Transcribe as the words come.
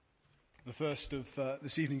The first of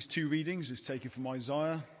this evening's two readings is taken from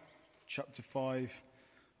Isaiah chapter 5,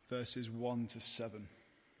 verses 1 to 7.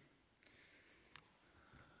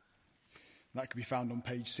 That can be found on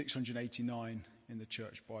page 689 in the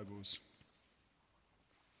church Bibles.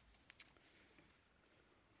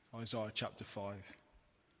 Isaiah chapter 5.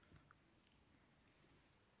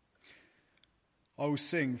 I will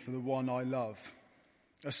sing for the one I love,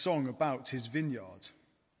 a song about his vineyard.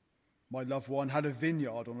 My loved one had a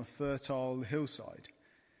vineyard on a fertile hillside.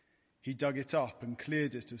 He dug it up and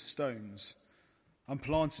cleared it of stones and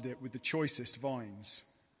planted it with the choicest vines.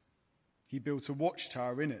 He built a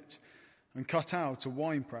watchtower in it and cut out a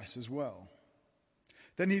winepress as well.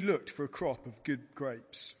 Then he looked for a crop of good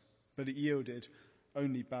grapes, but it yielded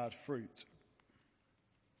only bad fruit.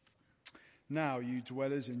 Now, you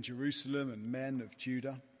dwellers in Jerusalem and men of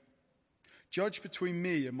Judah, judge between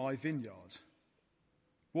me and my vineyard.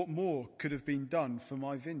 What more could have been done for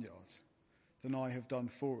my vineyard than I have done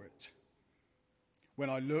for it? When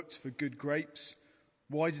I looked for good grapes,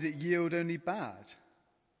 why did it yield only bad?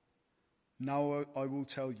 Now I will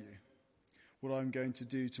tell you what I am going to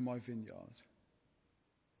do to my vineyard.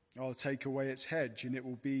 I'll take away its hedge and it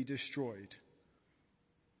will be destroyed.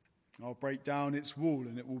 I'll break down its wall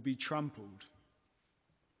and it will be trampled.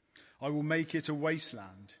 I will make it a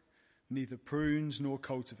wasteland, neither pruned nor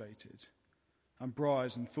cultivated, and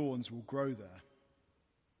briars and thorns will grow there.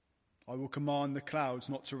 I will command the clouds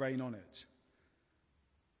not to rain on it.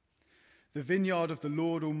 The vineyard of the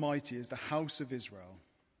Lord Almighty is the house of Israel,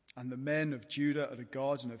 and the men of Judah are the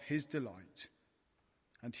garden of his delight.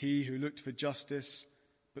 And he who looked for justice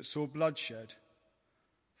but saw bloodshed,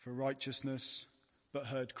 for righteousness but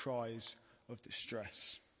heard cries of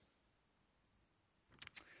distress.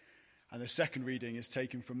 And the second reading is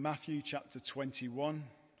taken from Matthew chapter 21,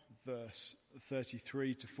 verse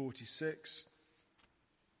 33 to 46.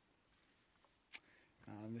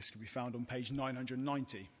 And this can be found on page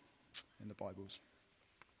 990 in the Bibles.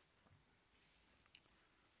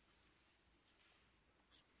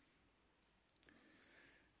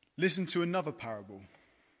 Listen to another parable.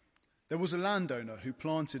 There was a landowner who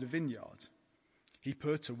planted a vineyard. He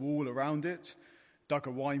put a wall around it, dug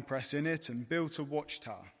a winepress in it, and built a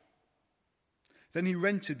watchtower. Then he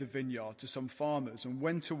rented the vineyard to some farmers and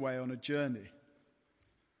went away on a journey.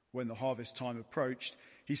 When the harvest time approached,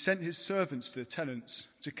 he sent his servants to the tenants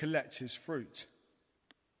to collect his fruit.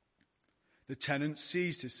 The tenants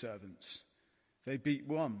seized his servants. They beat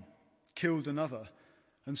one, killed another,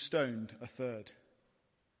 and stoned a third.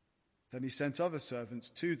 Then he sent other servants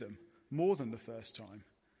to them, more than the first time,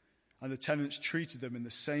 and the tenants treated them in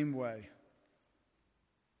the same way.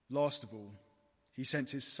 Last of all, he sent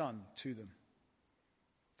his son to them.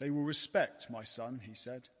 They will respect my son, he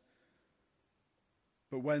said.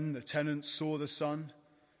 But when the tenants saw the son,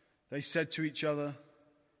 they said to each other,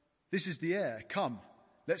 "This is the heir. Come,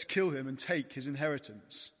 let's kill him and take his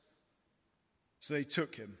inheritance." So they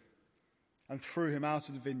took him and threw him out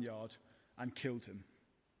of the vineyard and killed him.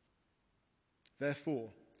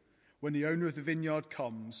 Therefore, when the owner of the vineyard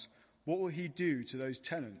comes, what will he do to those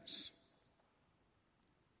tenants?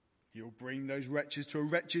 "He will bring those wretches to a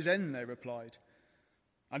wretch's end," they replied.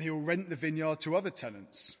 "And he will rent the vineyard to other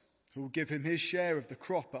tenants, who will give him his share of the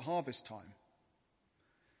crop at harvest time."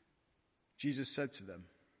 Jesus said to them,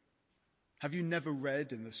 "Have you never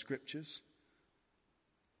read in the scriptures?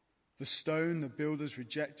 The stone the builders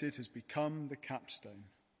rejected has become the capstone.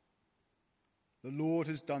 The Lord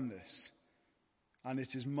has done this, and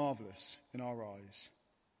it is marvelous in our eyes.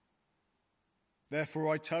 Therefore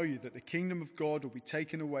I tell you that the kingdom of God will be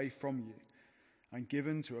taken away from you and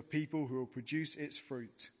given to a people who will produce its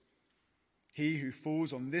fruit. He who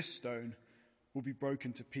falls on this stone will be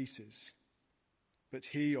broken to pieces, but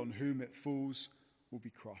he on whom it falls will be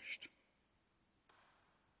crushed."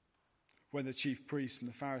 When the chief priests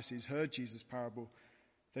and the Pharisees heard Jesus' parable,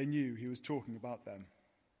 they knew he was talking about them.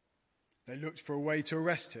 They looked for a way to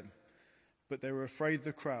arrest him, but they were afraid of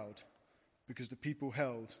the crowd because the people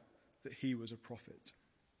held that he was a prophet.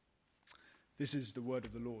 This is the word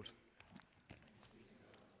of the Lord.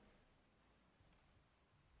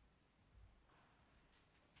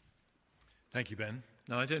 Thank you, Ben.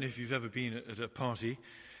 Now, I don't know if you've ever been at a party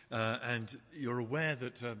and you're aware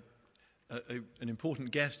that an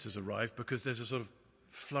important guest has arrived because there's a sort of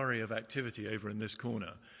flurry of activity over in this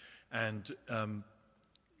corner. And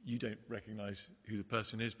you don't recognise who the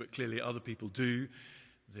person is, but clearly other people do.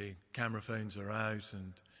 The camera phones are out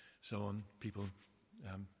and so on. People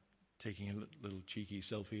taking a little cheeky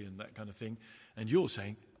selfie and that kind of thing. And you're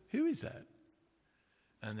saying, "Who is that?"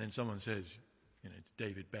 And then someone says, "It's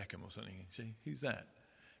David Beckham or something." You say, "Who's that?"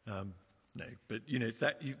 No, but, it's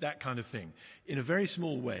that kind of thing. In a very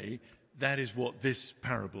small way, that is what this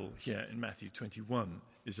parable here in Matthew 21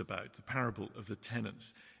 is about, the parable of the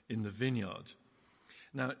tenants in the vineyard.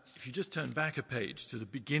 Now, if you just turn back a page to the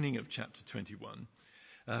beginning of chapter 21,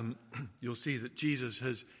 you'll see that Jesus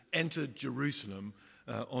has entered Jerusalem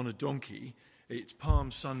on a donkey. It's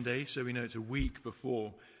Palm Sunday, so we know it's a week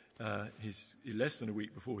before less than a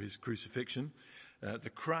week before his crucifixion. The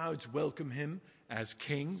crowds welcome him as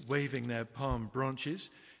king, waving their palm branches.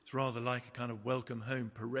 It's rather like a kind of welcome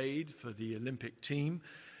home parade for the Olympic team.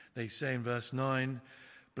 They say in verse 9,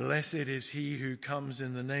 "Blessed is he who comes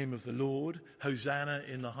in the name of the Lord, Hosanna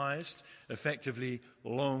in the highest," effectively,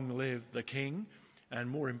 "Long live the king," and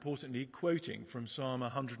more importantly, quoting from Psalm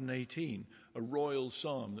 118, a royal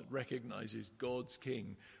psalm that recognizes God's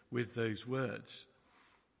king with those words.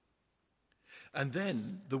 And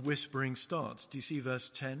then the whispering starts. Do you see verse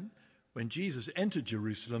 10? When Jesus entered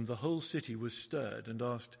Jerusalem, the whole city was stirred and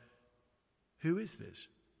asked, "Who is this?"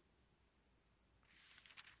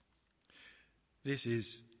 This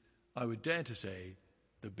is, I would dare to say,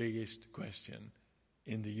 the biggest question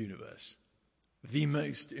in the universe. The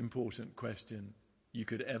most important question you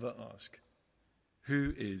could ever ask.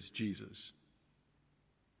 Who is Jesus?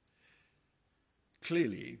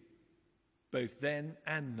 Clearly, both then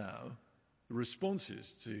and now, the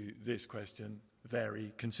responses to this question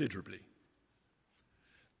vary considerably.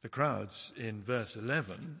 The crowds in verse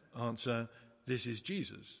 11 answer, "This is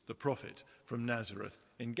Jesus, the prophet from Nazareth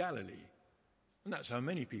in Galilee." And that's how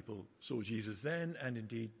many people saw Jesus then and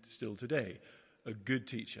indeed still today. A good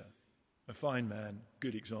teacher, a fine man,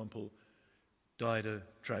 good example, died a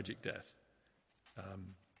tragic death.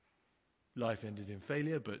 Life ended in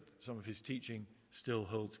failure, but some of his teaching still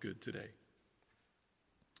holds good today.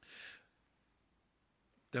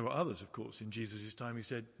 There were others, of course, in Jesus' time who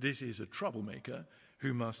said, "This is a troublemaker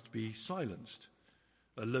who must be silenced,"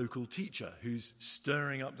 a local teacher who's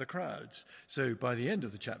stirring up the crowds. So by the end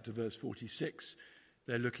of the chapter, verse 46,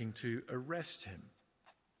 they're looking to arrest him.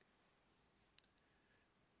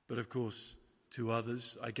 But of course, to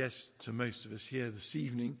others, I guess to most of us here this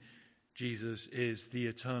evening, Jesus is the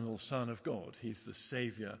eternal Son of God. He's the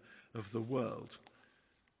Saviour of the world.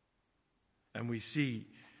 And we see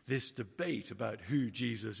this debate about who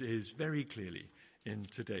Jesus is very clearly in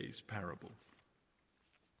today's parable.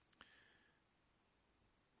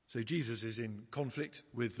 So Jesus is in conflict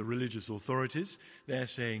with the religious authorities. They're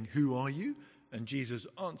saying, "Who are you?" And Jesus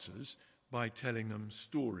answers by telling them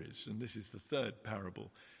stories. And this is the third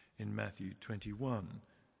parable in Matthew 21.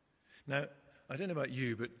 Now, I don't know about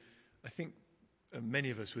you, but I think many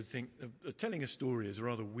of us would think telling a story is a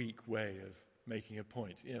rather weak way of making a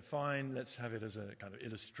point. Fine, let's have it as a kind of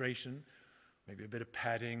illustration, maybe a bit of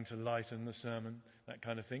padding to lighten the sermon, that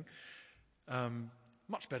kind of thing.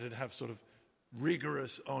 Much better to have sort of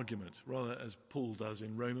rigorous argument, rather as Paul does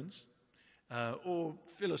in Romans, or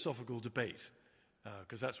philosophical debate,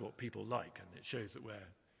 because that's what people like, and it shows that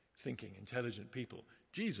we're thinking, intelligent people.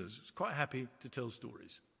 Jesus is quite happy to tell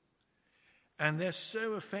stories. And they're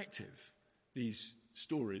so effective, these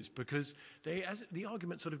stories, because the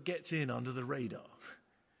argument sort of gets in under the radar.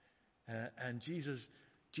 And Jesus'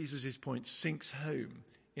 point sinks home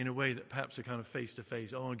in a way that perhaps a kind of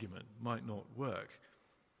face-to-face argument might not work.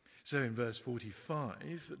 So in verse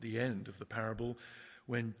 45, at the end of the parable,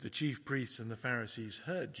 when the chief priests and the Pharisees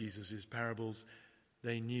heard Jesus' parables,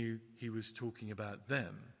 they knew he was talking about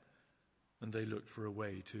them, and they looked for a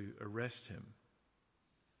way to arrest him.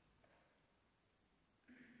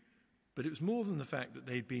 But it was more than the fact that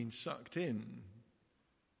they'd been sucked in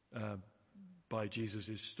by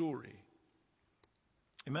Jesus' story.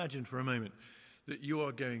 Imagine for a moment that you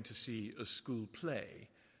are going to see a school play,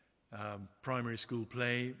 primary school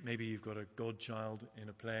play. Maybe you've got a godchild in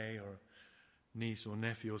a play, or a niece or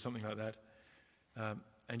nephew or something like that,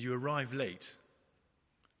 and you arrive late,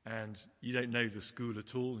 and you don't know the school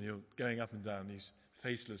at all, and you're going up and down these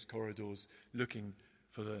faceless corridors looking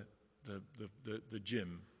for the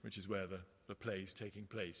gym, which is where the play is taking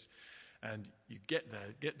place. And you get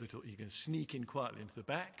there, you can sneak in quietly into the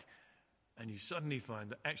back, and you suddenly find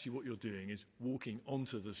that actually what you're doing is walking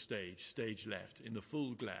onto the stage left, in the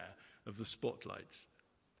full glare of the spotlights.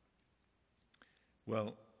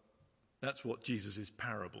 Well, that's what Jesus'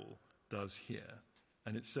 parable does here,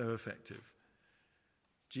 and it's so effective.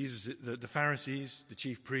 The Pharisees, the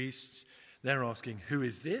chief priests, they're asking, "Who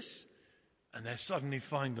is this?" And they suddenly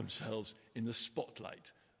find themselves in the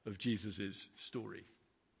spotlight of Jesus' story.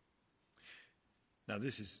 Now,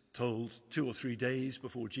 this is told 2 or 3 days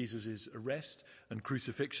before Jesus' arrest and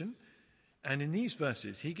crucifixion. And in these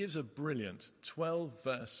verses, he gives a brilliant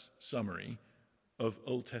 12-verse summary of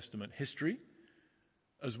Old Testament history,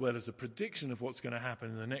 as well as a prediction of what's going to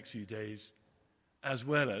happen in the next few days, as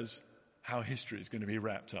well as how history is going to be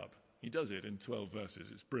wrapped up. He does it in 12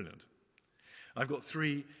 verses. It's brilliant. I've got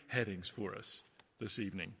 3 headings for us this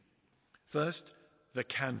evening. First, the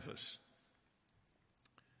canvas.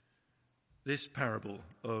 This parable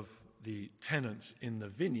of the tenants in the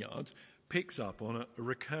vineyard picks up on a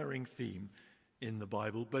recurring theme in the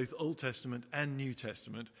Bible, both Old Testament and New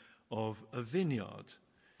Testament, of a vineyard.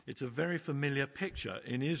 It's a very familiar picture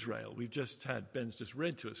in Israel. Ben's just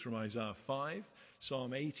read to us from Isaiah 5.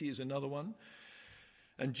 Psalm 80 is another one.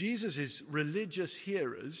 And Jesus' religious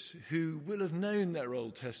hearers, who will have known their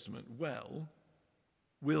Old Testament well,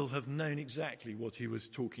 will have known exactly what he was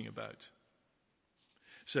talking about.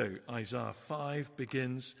 So Isaiah 5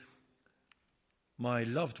 begins, "My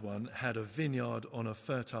loved one had a vineyard on a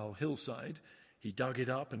fertile hillside. He dug it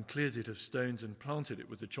up and cleared it of stones and planted it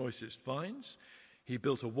with the choicest vines. He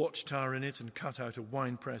built a watchtower in it and cut out a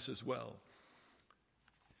winepress as well."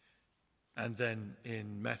 And then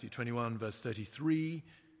in Matthew 21, verse 33,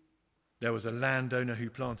 "There was a landowner who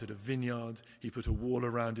planted a vineyard. He put a wall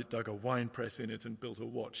around it, dug a winepress in it, and built a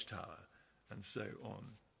watchtower," and so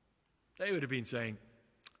on. They would have been saying,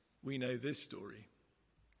 we know this story.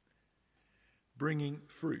 Bringing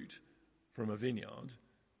fruit from a vineyard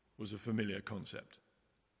was a familiar concept.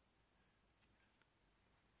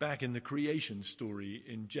 Back in the creation story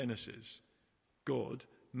in Genesis, God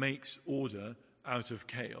makes order out of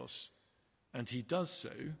chaos, and he does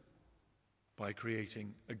so by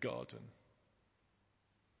creating a garden.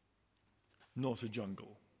 Not a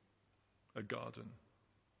jungle, a garden.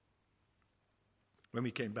 When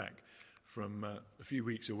we came back from a few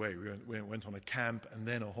weeks away, we went on a camp and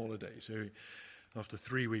then a holiday. So after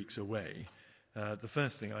 3 weeks away, the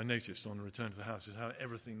first thing I noticed on the return to the house is how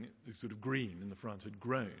everything sort of green in the front had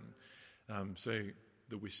grown. So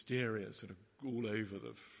the wisteria sort of all over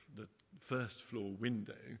the first floor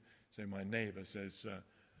window. So my neighbour says,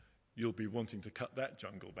 "You'll be wanting to cut that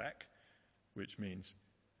jungle back," which means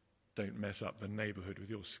don't mess up the neighbourhood with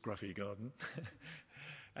your scruffy garden.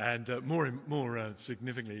 And more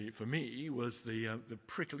significantly for me was the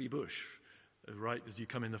prickly bush, right as you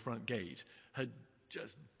come in the front gate, had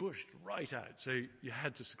just bushed right out. So you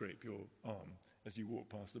had to scrape your arm as you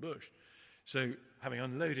walked past the bush. So having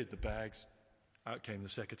unloaded the bags, out came the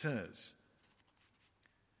secateurs.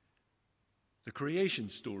 The creation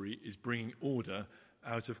story is bringing order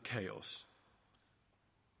out of chaos.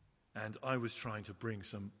 And I was trying to bring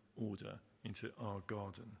some order into our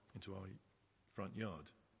garden, into our front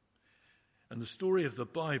yard. And the story of the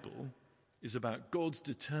Bible is about God's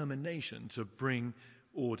determination to bring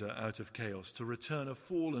order out of chaos, to return a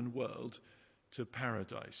fallen world to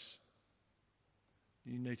paradise.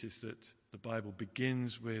 You notice that the Bible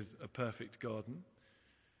begins with a perfect garden,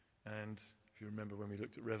 and if you remember when we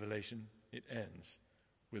looked at Revelation, it ends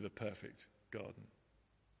with a perfect garden.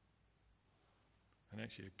 And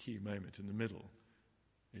actually a key moment in the middle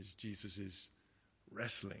is Jesus'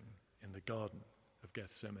 wrestling in the Garden of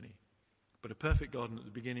Gethsemane. But a perfect garden at the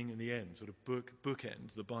beginning and the end, sort of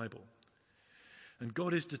bookend the Bible. And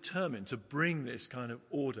God is determined to bring this kind of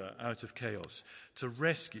order out of chaos, to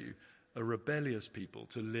rescue a rebellious people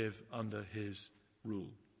to live under his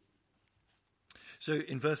rule. So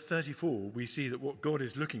in verse 34, we see that what God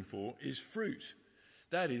is looking for is fruit.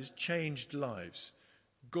 That is, changed lives,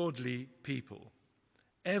 godly people.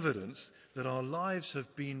 Evidence that our lives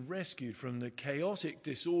have been rescued from the chaotic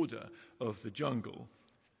disorder of the jungle,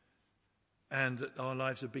 and that our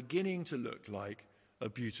lives are beginning to look like a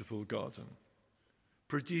beautiful garden,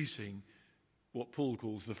 producing what Paul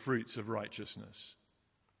calls the fruits of righteousness.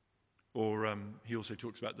 Or he also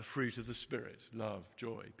talks about the fruit of the Spirit: love,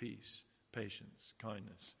 joy, peace, patience,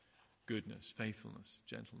 kindness, goodness, faithfulness,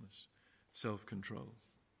 gentleness, self-control.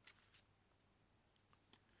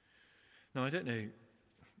 Now, I don't know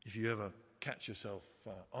if you ever catch yourself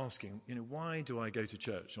asking, why do I go to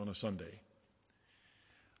church on a Sunday?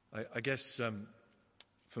 I guess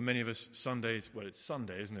for many of us, Sundays, well, it's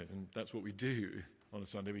Sunday, isn't it? And that's what we do on a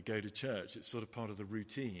Sunday. We go to church. It's sort of part of the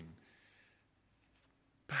routine.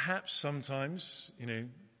 Perhaps sometimes,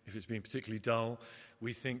 if it's been particularly dull,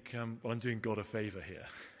 we think, well, I'm doing God a favour here,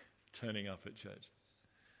 turning up at church.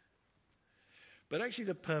 But actually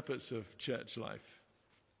the purpose of church life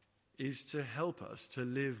is to help us to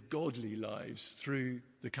live godly lives through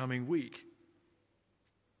the coming week.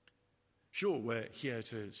 Sure, we're here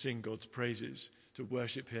to sing God's praises, to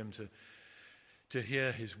worship him, to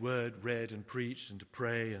hear his word read and preached, and to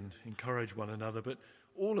pray and encourage one another. But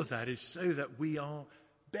all of that is so that we are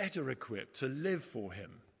better equipped to live for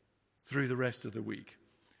him through the rest of the week.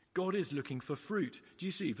 God is looking for fruit. Do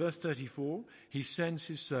you see? Verse 34, he sends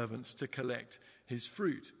his servants to collect his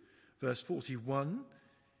fruit. Verse 41,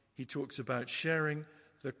 he talks about sharing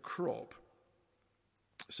the crop.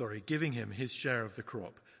 Giving him his share of the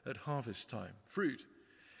crop at harvest time, fruit.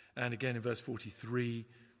 And again in verse 43,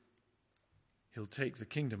 he'll take the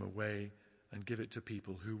kingdom away and give it to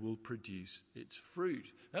people who will produce its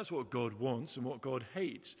fruit. That's what God wants, and what God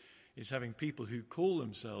hates is having people who call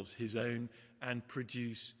themselves his own and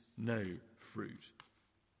produce no fruit.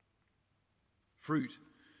 Fruit,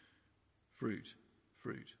 fruit,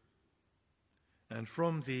 fruit. And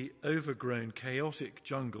from the overgrown, chaotic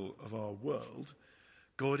jungle of our world,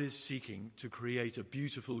 God is seeking to create a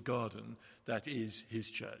beautiful garden that is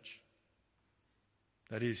his church,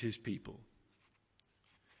 that is his people.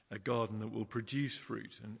 A garden that will produce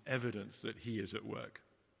fruit and evidence that he is at work.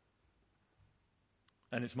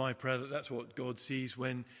 And it's my prayer that that's what God sees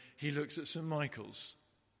when he looks at St. Michael's,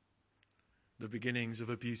 the beginnings of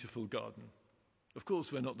a beautiful garden. Of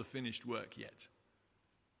course, we're not the finished work yet,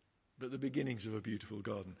 but the beginnings of a beautiful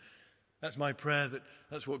garden. That's my prayer, that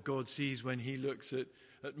that's what God sees when he looks at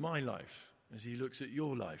my life, as he looks at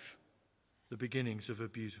your life, the beginnings of a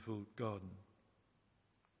beautiful garden.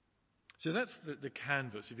 So that's the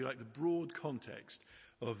canvas, if you like, the broad context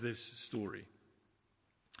of this story.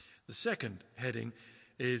 The second heading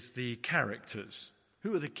is the characters.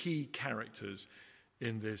 Who are the key characters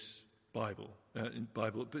in this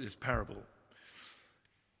this parable?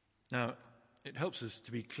 Now, it helps us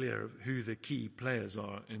to be clear of who the key players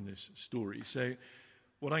are in this story. So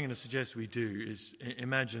what I'm going to suggest we do is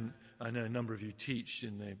imagine, I know a number of you teach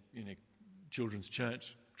in the children's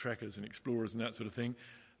church, trekkers and explorers and that sort of thing.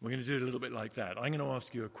 We're going to do it a little bit like that. I'm going to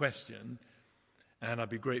ask you a question, and I'd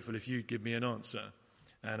be grateful if you'd give me an answer,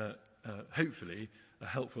 and hopefully a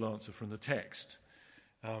helpful answer from the text.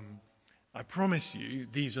 I promise you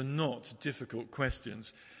these are not difficult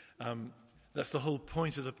questions. That's the whole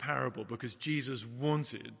point of the parable, because Jesus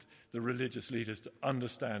wanted the religious leaders to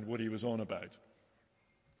understand what he was on about.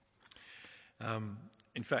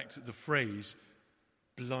 In fact, the phrase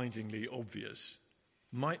blindingly obvious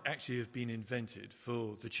might actually have been invented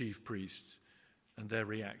for the chief priests and their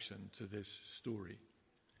reaction to this story.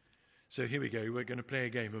 So here we go. We're going to play a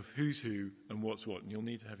game of who's who and what's what, and you'll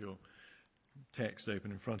need to have your text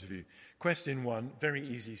open in front of you. Question 1, very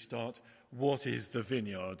easy start. What is the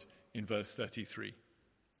vineyard in verse 33?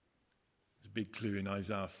 There's a big clue in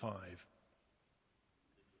Isaiah 5.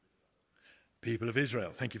 People of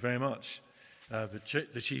Israel. Thank you very much.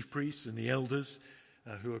 The chief priests and the elders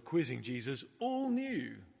who are quizzing Jesus all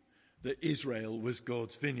knew that Israel was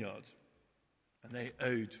God's vineyard, and they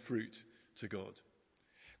owed fruit to God.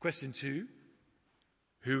 Question 2,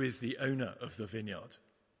 who is the owner of the vineyard?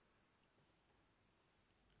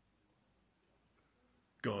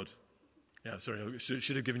 God. Yeah, sorry, I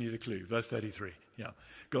should have given you the clue. Verse 33. Yeah,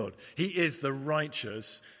 God. He is the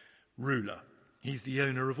righteous ruler. He's the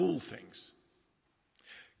owner of all things.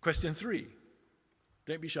 Question 3.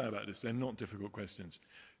 Don't be shy about this. They're not difficult questions.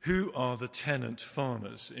 Who are the tenant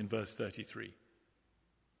farmers in verse 33?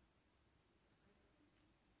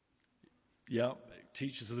 Yeah,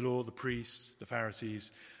 teachers of the law, the priests, the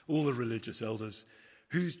Pharisees, all the religious elders,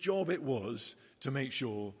 whose job it was to make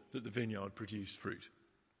sure that the vineyard produced fruit.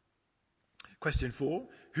 Question 4,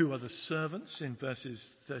 who are the servants in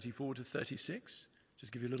verses 34 to 36?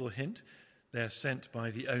 Just give you a little hint. They're sent by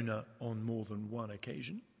the owner on more than one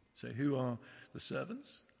occasion. So who are the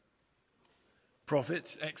servants?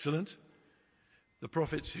 Prophets, excellent. The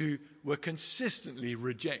prophets who were consistently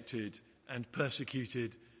rejected and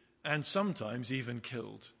persecuted and sometimes even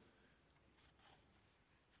killed.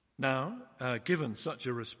 Now, given such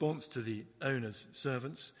a response to the owner's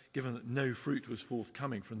servants, given that no fruit was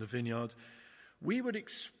forthcoming from the vineyard, we would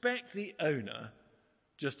expect the owner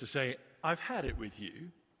just to say, I've had it with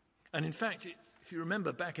you. And in fact, if you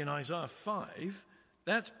remember back in Isaiah 5,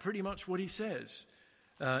 that's pretty much what he says.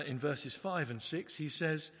 In verses 5 and 6, he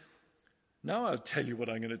says, now I'll tell you what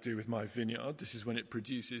I'm going to do with my vineyard. This is when it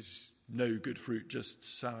produces no good fruit,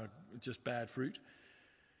 just sour, just bad fruit.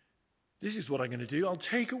 This is what I'm going to do. I'll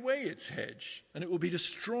take away its hedge, and it will be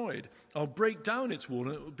destroyed. I'll break down its wall,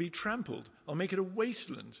 and it will be trampled. I'll make it a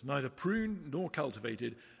wasteland, neither pruned nor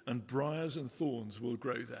cultivated, and briars and thorns will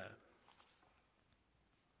grow there.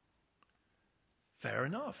 Fair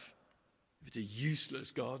enough. If it's a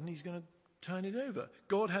useless garden, he's going to turn it over.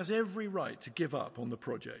 God has every right to give up on the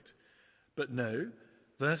project. But no,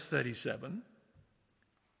 verse 37,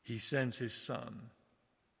 he sends his son,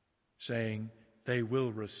 saying, they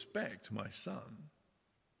will respect my son.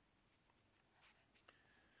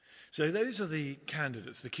 So those are the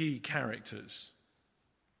candidates, the key characters.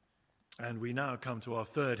 And we now come to our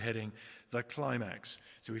third heading, the climax.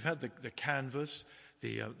 So we've had the canvas,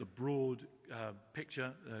 the broad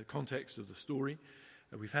picture, context of the story.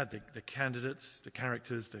 We've had the candidates, the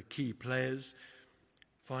characters, the key players.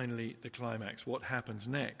 Finally, the climax. What happens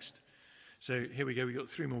next? So here we go. We've got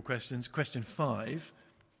 3 more questions. Question 5.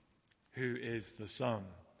 Who is the Son?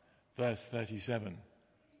 Verse 37.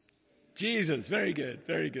 Jesus. Very good.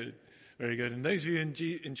 Very good. Very good. And those of you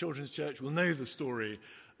in children's church will know the story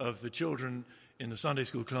of the children in the Sunday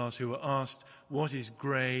school class who were asked, what is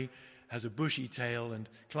grey, has a bushy tail and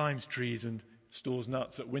climbs trees and stores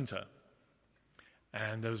nuts at winter?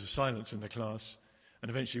 And there was a silence in the class. And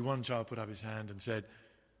eventually one child put up his hand and said,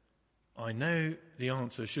 I know the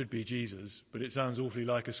answer should be Jesus, but it sounds awfully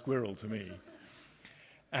like a squirrel to me.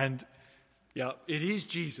 And yeah, it is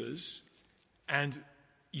Jesus. And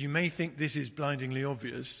you may think this is blindingly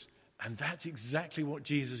obvious. And that's exactly what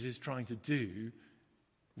Jesus is trying to do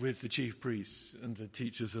with the chief priests and the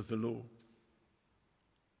teachers of the law.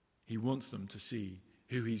 He wants them to see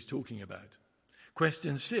who he's talking about.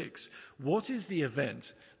 Question 6, what is the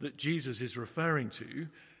event that Jesus is referring to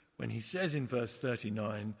when he says in verse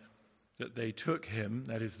 39 that they took him,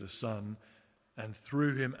 that is the Son, and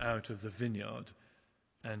threw him out of the vineyard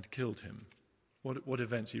and killed him? What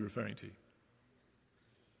event's he referring to?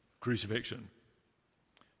 Crucifixion.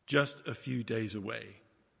 Just a few days away.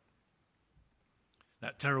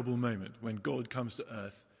 That terrible moment when God comes to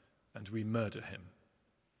earth and we murder him.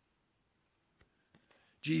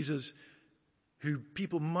 Jesus, who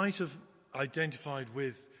people might have identified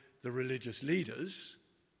with the religious leaders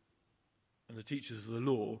and the teachers of the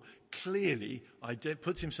law, clearly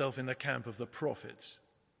puts himself in the camp of the prophets,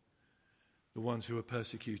 the ones who were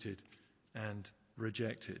persecuted and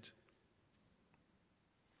rejected.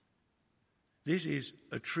 This is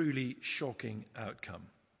a truly shocking outcome.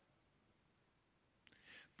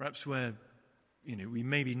 Perhaps we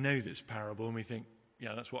maybe know this parable and we think,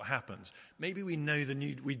 yeah, that's what happens. Maybe we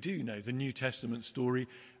do know the New Testament story,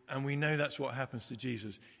 and we know that's what happens to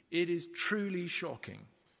Jesus. It is truly shocking.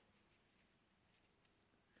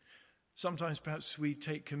 Sometimes perhaps we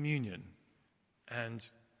take communion and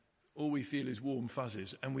all we feel is warm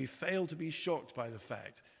fuzzies, and we fail to be shocked by the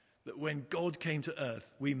fact that when God came to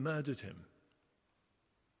earth, we murdered him.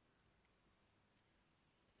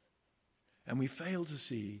 And we fail to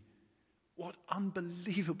see what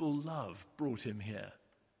unbelievable love brought him here.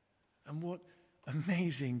 And what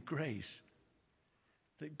amazing grace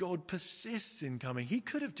that God persists in coming. He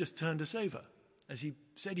could have just turned us over, as he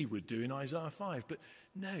said he would do in Isaiah 5. But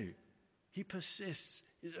no, he persists.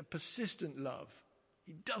 It's a persistent love.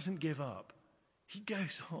 He doesn't give up. He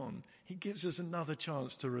goes on. He gives us another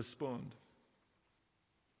chance to respond.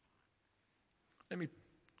 Let me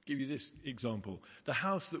give you this example. The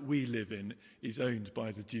house that we live in is owned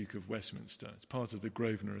by the Duke of Westminster. It's part of the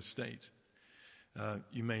Grosvenor estate.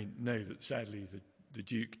 You may know that sadly the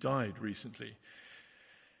Duke died recently.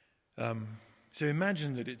 So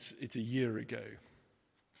imagine that it's a year ago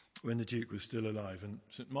when the Duke was still alive, and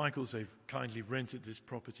St. Michael's, they've kindly rented this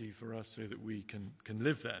property for us so that we can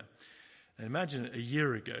live there. And imagine a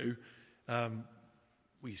year ago,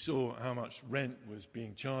 we saw how much rent was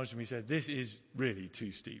being charged, and we said, this is really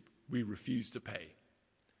too steep. We refuse to pay.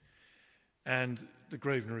 And the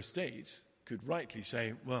Grosvenor estate could rightly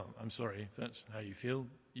say, well, I'm sorry, if that's how you feel,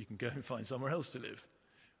 you can go and find somewhere else to live.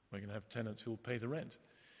 We're going to have tenants who will pay the rent.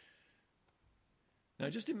 Now,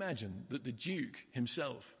 just imagine that the Duke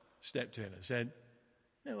himself stepped in and said,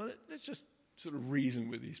 no, well, let's just sort of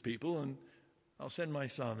reason with these people, and I'll send my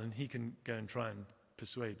son, and he can go and try and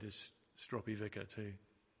persuade this stroppy vicar to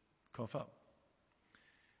cough up.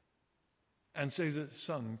 And so the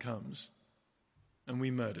son comes, and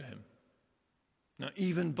we murder him. Now,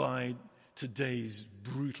 even by today's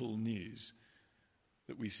brutal news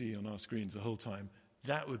that we see on our screens the whole time,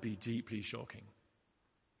 that would be deeply shocking.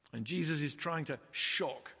 And Jesus is trying to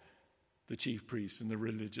shock the chief priests and the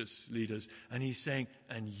religious leaders, and he's saying,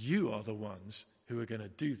 and you are the ones who are going to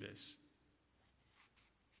do this.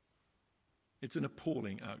 It's an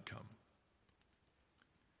appalling outcome.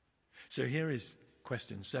 So here is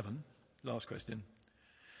question 7, last question.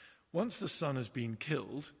 Once the son has been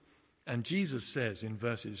killed, and Jesus says in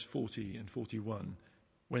verses 40 and 41,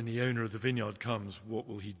 when the owner of the vineyard comes, what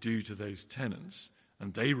will he do to those tenants?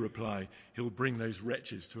 And they reply, he'll bring those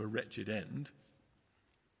wretches to a wretched end.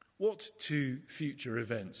 What 2 future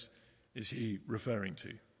events is he referring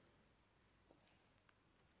to?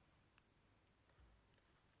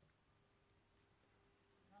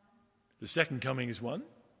 The second coming is one.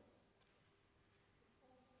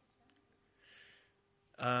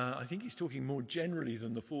 I think he's talking more generally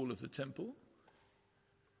than the fall of the temple.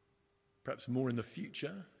 perhaps more in the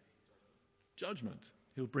future, judgment.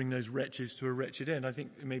 He'll bring those wretches to a wretched end. I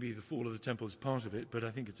think maybe the fall of the temple is part of it, but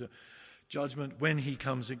I think it's a judgment when he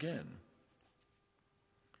comes again.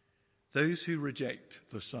 Those who reject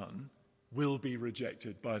the Son will be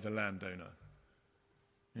rejected by the landowner.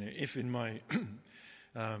 You know, if in my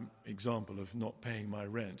example of not paying my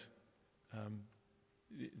rent,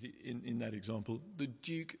 in that example, the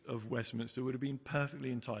Duke of Westminster would have been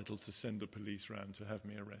perfectly entitled to send the police round to have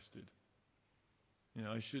me arrested. You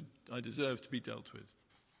know, I deserve to be dealt with.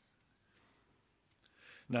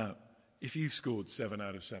 Now, if you've scored 7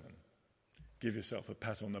 out of 7, give yourself a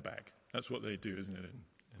pat on the back. That's what they do, isn't it,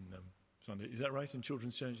 in Sunday? Is that right? In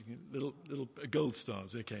children's church, you can, little gold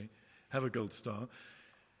stars, okay. Have a gold star.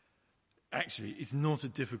 Actually, it's not a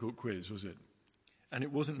difficult quiz, was it? And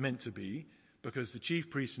it wasn't meant to be, because the chief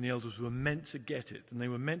priests and the elders were meant to get it, and they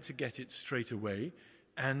were meant to get it straight away,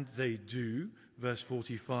 and they do. Verse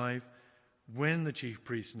 45, when the chief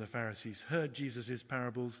priests and the Pharisees heard Jesus'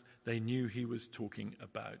 parables, they knew he was talking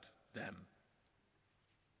about them.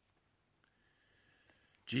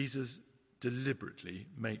 Jesus deliberately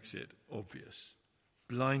makes it obvious,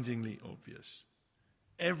 blindingly obvious.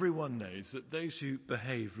 Everyone knows that those who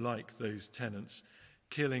behave like those tenants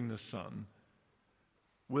killing the Son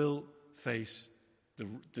will face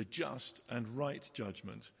the just and right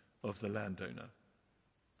judgment of the landowner.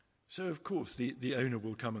 So, of course, the owner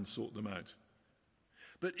will come and sort them out.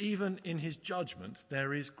 But even in his judgment,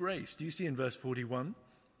 there is grace. Do you see in verse 41?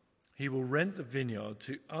 He will rent the vineyard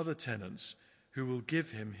to other tenants who will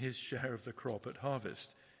give him his share of the crop at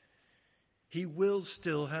harvest. He will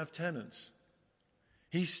still have tenants.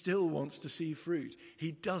 He still wants to see fruit.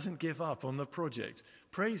 He doesn't give up on the project.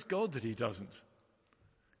 Praise God that he doesn't.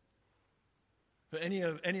 For any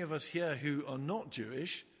of us here who are not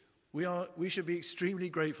Jewish, we should be extremely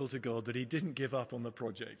grateful to God that he didn't give up on the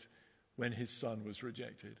project when his Son was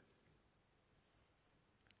rejected.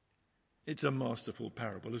 It's a masterful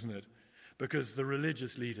parable, isn't it? Because the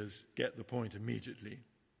religious leaders get the point immediately.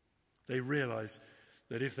 They realize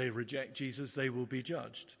that if they reject Jesus, they will be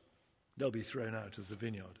judged. They'll be thrown out of the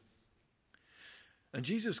vineyard. And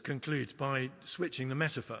Jesus concludes by switching the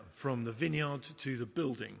metaphor from the vineyard to the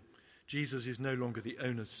building. Jesus is no longer the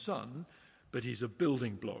owner's son, but he's a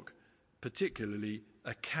building block, particularly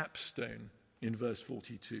a capstone in verse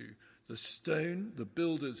 42. The stone the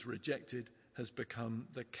builders rejected has become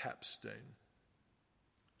the capstone.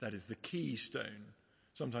 That is the keystone,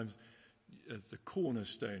 sometimes as the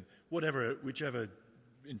cornerstone, whichever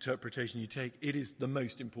interpretation you take, it is the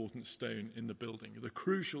most important stone in the building, the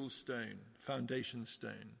crucial stone, foundation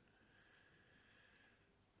stone.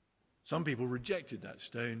 Some people rejected that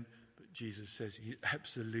stone, but Jesus says he's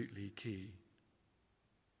absolutely key.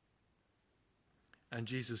 And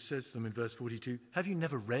Jesus says to them in verse 42, have you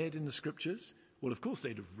never read in the scriptures? Well, of course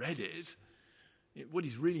they'd have read it. What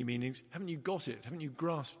he's really meaning is, haven't you got it? Haven't you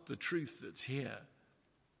grasped the truth that's here?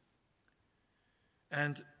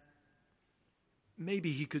 And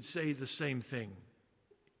maybe he could say the same thing.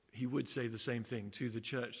 He would say the same thing to the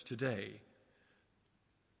church today.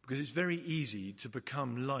 Because it's very easy to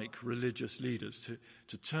become like religious leaders,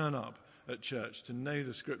 to turn up at church, to know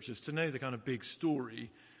the scriptures, to know the kind of big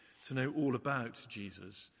story, to know all about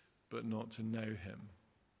Jesus, but not to know him.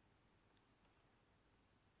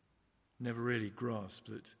 Never really grasp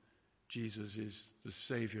that Jesus is the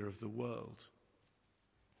Saviour of the world,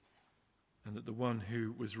 and that the one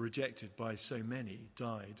who was rejected by so many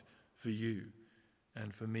died for you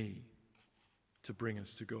and for me to bring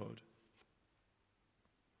us to God.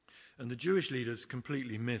 And the Jewish leaders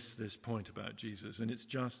completely miss this point about Jesus, and it's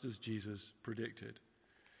just as Jesus predicted.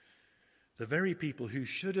 The very people who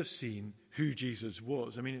should have seen who Jesus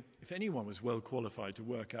was, I mean, if anyone was well qualified to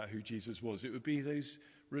work out who Jesus was, it would be those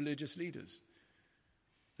religious leaders.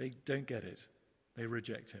 They don't get it. They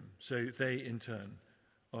reject him. So they, in turn,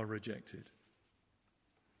 are rejected.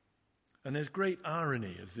 And there's great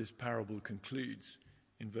irony as this parable concludes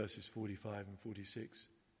in verses 45 and 46.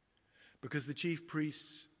 Because the chief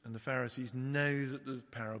priests and the Pharisees know that the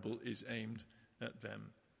parable is aimed at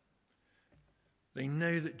them. They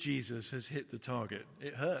know that Jesus has hit the target.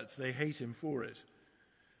 It hurts. They hate him for it.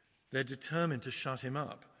 They're determined to shut him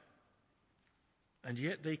up. And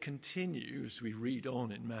yet they continue, as we read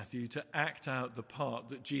on in Matthew, to act out the part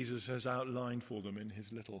that Jesus has outlined for them in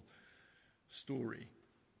his little story.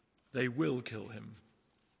 They will kill him,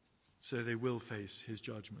 so they will face his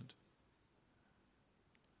judgment.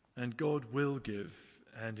 And God will give,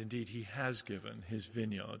 and indeed he has given, his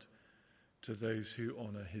vineyard to those who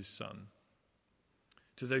honour his Son,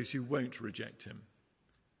 to those who won't reject him,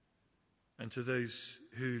 and to those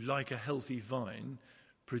who, like a healthy vine,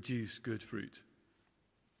 produce good fruit.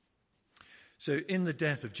 So in the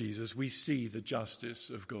death of Jesus, we see the justice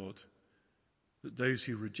of God, that those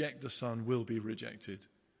who reject the Son will be rejected.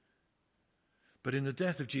 But in the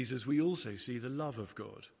death of Jesus, we also see the love of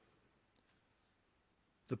God,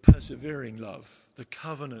 the persevering love, the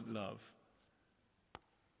covenant love,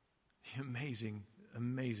 the amazing,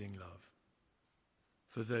 amazing love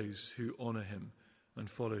for those who honor him and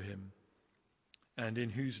follow him, and in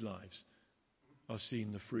whose lives are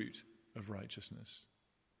seen the fruit of righteousness.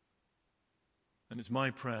 And it's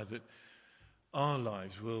my prayer that our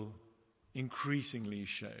lives will increasingly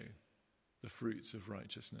show the fruits of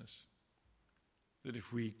righteousness. That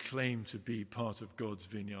if we claim to be part of God's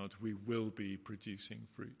vineyard, we will be producing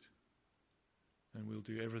fruit. And we'll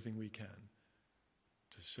do everything we can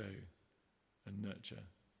to sow and nurture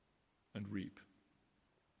and reap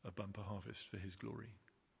a bumper harvest for his glory.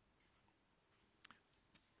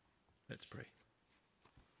 Let's pray.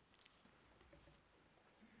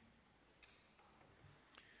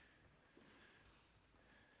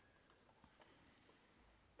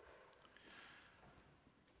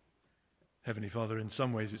 Heavenly Father, in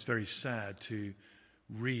some ways it's very sad to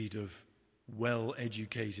read of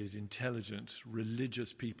well-educated, intelligent,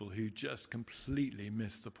 religious people who just completely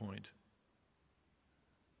miss the point.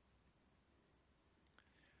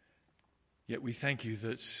 Yet we thank you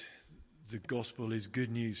that the gospel is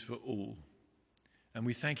good news for all. And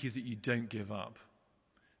we thank you that you don't give up,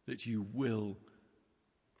 that you will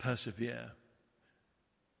persevere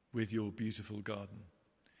with your beautiful garden.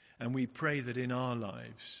 And we pray that in our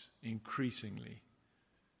lives, increasingly,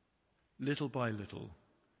 little by little,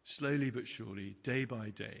 slowly but surely, day by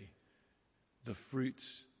day, the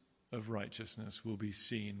fruits of righteousness will be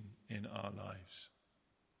seen in our lives.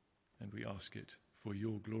 And we ask it for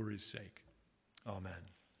your glory's sake.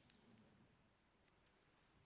 Amen.